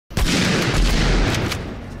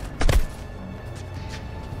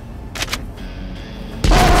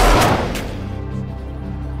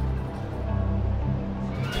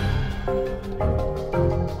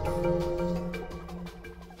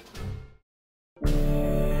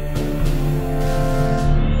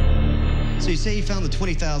say you found the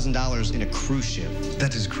 $20,000 in a cruise ship?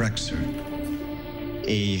 That is correct, sir.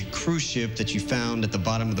 A cruise ship that you found at the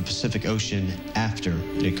bottom of the Pacific Ocean after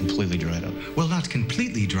it had completely dried up. Well, not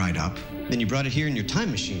completely dried up. Then you brought it here in your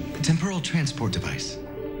time machine. A temporal transport device.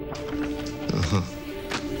 Uh-huh.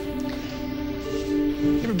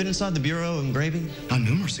 You ever been inside the Bureau of Engraving? On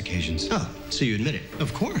numerous occasions. Oh, so you admit it?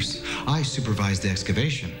 Of course. I supervised the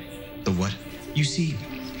excavation. The what? You see,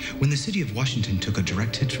 when the city of Washington took a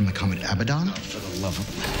direct hit from the comet Abaddon... Oh, for the love of...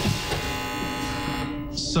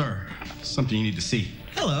 Sir, something you need to see.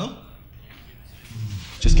 Hello.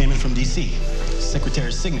 Just came in from D.C.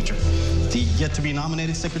 Secretary's signature. The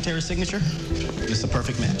yet-to-be-nominated secretary's signature. It's a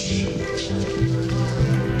perfect match.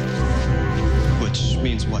 Which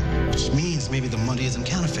means what? Which means maybe the money isn't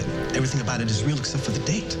counterfeit. Everything about it is real except for the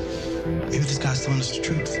date. Maybe this guy's telling us the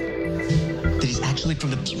truth. That he's actually from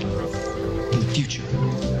the future.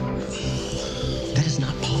 That is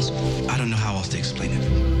not possible. I don't know how else to explain it.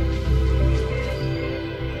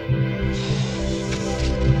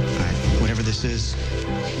 All right, whatever this is, I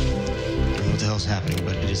don't know what the hell's happening,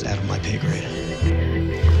 but it is out of my pay grade.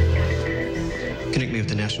 Connect me with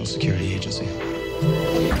the National Security Agency.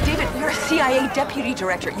 David, you're a CIA deputy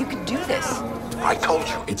director. You can do this. I told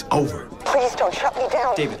you, it's over. Please don't shut me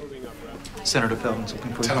down. David, Senator Pelton's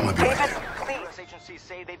looking for you. Tell him I'll be right David, there. please. Agencies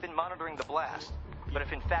say they've been monitoring the blast. But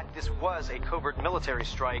if in fact this was a covert military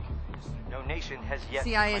strike, no nation has yet...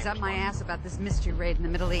 CIA is up my ass about this mystery raid in the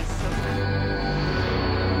Middle East.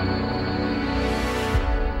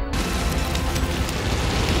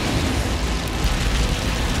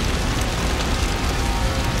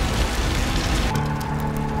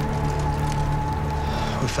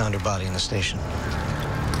 We found her body in the station.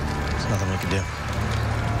 There's nothing we could do.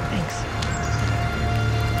 Thanks.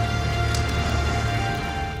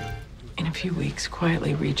 In a few weeks,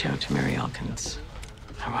 quietly reach out to Mary Elkins.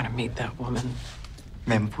 I want to meet that woman.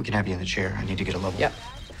 Ma'am, if we can have you in the chair, I need to get a level. Yep.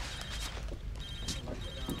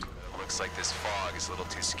 Looks like this fog is a little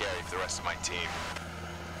too scary for the rest of my team.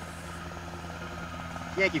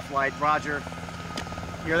 Yankee flight, Roger.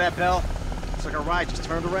 Hear that bell? Looks like our ride just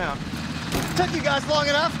turned around. Took you guys long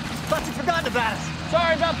enough. Thought you'd forgotten about us.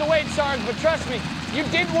 Sorry about the wait, Sarge, but trust me, you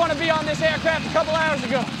did want to be on this aircraft a couple hours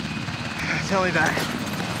ago. Tell me about it.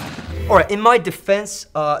 All right, in my defense,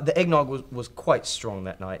 the eggnog was quite strong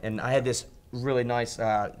that night, and I had this really nice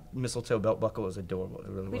mistletoe belt buckle. It was adorable. It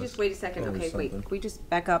really was. Just wait a second. Okay, wait. Can we just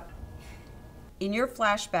back up? In your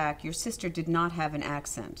flashback, your sister did not have an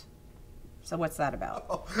accent. So what's that about?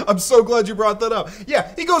 Oh, I'm so glad you brought that up.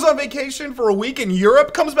 Yeah, he goes on vacation for a week in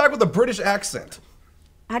Europe, comes back with a British accent.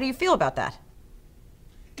 How do you feel about that?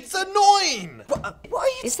 It's annoying!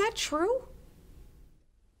 Is that true?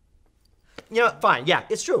 You know, fine, yeah,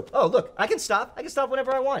 it's true. Oh, look, I can stop. I can stop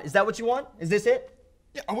whenever I want. Is that what you want? Is this it?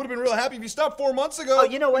 Yeah, I would have been real happy if you stopped 4 months ago. Oh,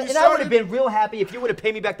 you know what? And I would have been real happy if you would have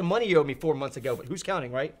paid me back the money you owed me 4 months ago, but who's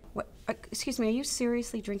counting, right? What? Excuse me, are you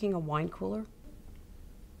seriously drinking a wine cooler?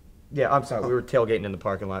 Yeah, I'm sorry. We were tailgating in the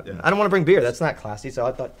parking lot. Yeah. I don't want to bring beer. That's not classy, so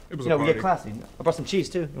I thought, it was we get classy. I brought some cheese,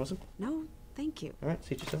 too. You want some? No, thank you. All right,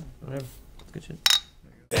 seat yourself. Whatever. It's good shit.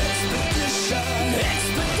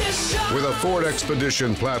 With a Ford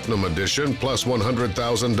Expedition Platinum Edition plus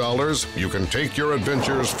 $100,000, you can take your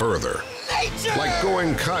adventures further. Nature! Like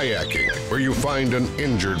going kayaking, where you find an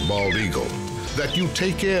injured bald eagle that you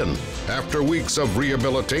take in. After weeks of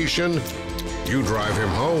rehabilitation, you drive him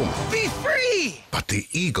home. Be free! But the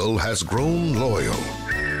eagle has grown loyal.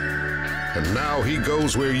 And now he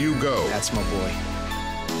goes where you go. That's my boy.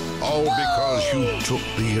 All because you took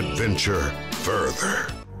the adventure further.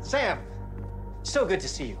 Sam, so good to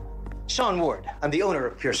see you. Sean Ward, I'm the owner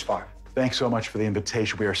of Pierce Farm. Thanks so much for the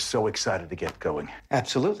invitation. We are so excited to get going.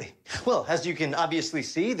 Absolutely. Well, as you can obviously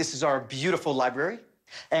see, this is our beautiful library,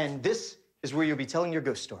 and this is where you'll be telling your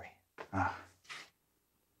ghost story.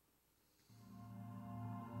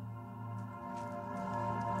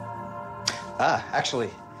 Actually,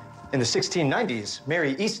 in the 1690s,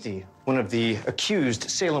 Mary Easty, one of the accused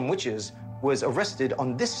Salem witches, was arrested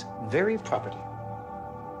on this very property.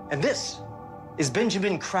 And this is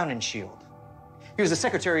Benjamin Crowninshield. He was the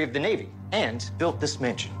Secretary of the Navy and built this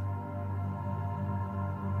mansion.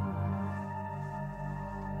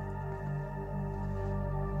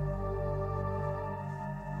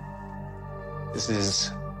 This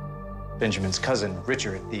is Benjamin's cousin,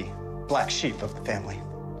 Richard, the black sheep of the family.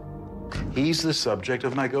 He's the subject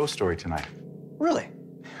of my ghost story tonight. Really?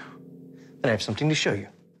 Then I have something to show you.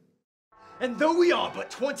 And though we are but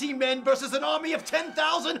 20 men versus an army of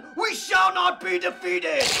 10,000, we shall not be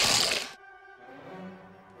defeated!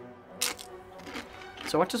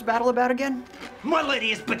 So what's this battle about again? My lady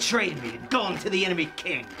has betrayed me and gone to the enemy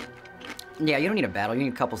king. Yeah, you don't need a battle, you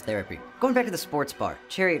need couples therapy. Going back to the sports bar.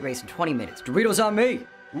 Chariot race in 20 minutes. Doritos on me!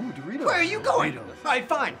 Ooh, Doritos. Where are you going? All right,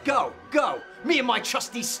 fine, go, go. Me and my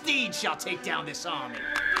trusty steed shall take down this army.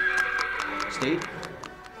 Steed?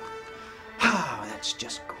 Ah, that's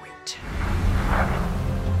just great.